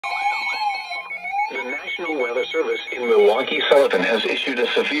The National Weather Service in Milwaukee-Sullivan has issued a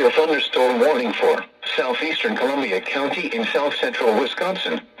severe thunderstorm warning for southeastern Columbia County in south-central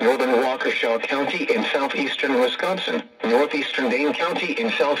Wisconsin, northern Waukesha County in southeastern Wisconsin, northeastern Dane County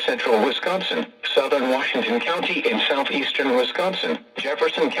in south-central Wisconsin, southern Washington County in southeastern Wisconsin,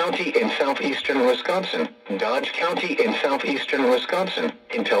 Jefferson County in southeastern Wisconsin, Dodge County in southeastern Wisconsin,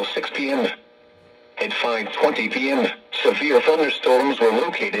 until 6 p.m. At 5:20 p.m., severe thunderstorms were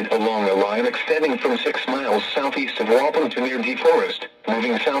located along a line extending from 6 miles southeast of Waupun to near DeForest,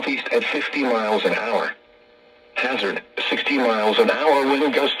 moving southeast at 50 miles an hour. Hazard, 60 miles an hour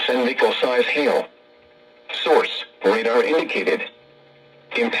wind gusts and nickel-size hail. Source, radar indicated.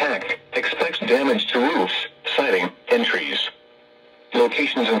 Impact, expects damage to roofs, siding, and trees.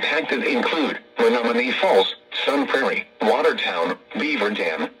 Locations impacted include Menominee Falls, Sun Prairie, Watertown, Beaver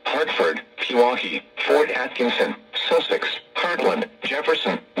Dam, Hartford, Pewaukee, Fort Atkinson, Sussex, Heartland,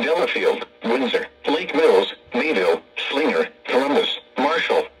 Jefferson, Delafield, Windsor, Lake Mills, Mayville, Slinger, Columbus,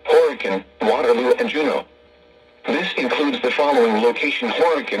 Marshall, Horicon, Waterloo, and Juneau. This includes the following location: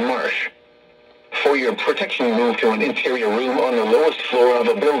 Horicon Marsh. For your protection, move to an interior room on the lowest floor of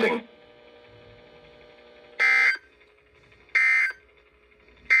a building.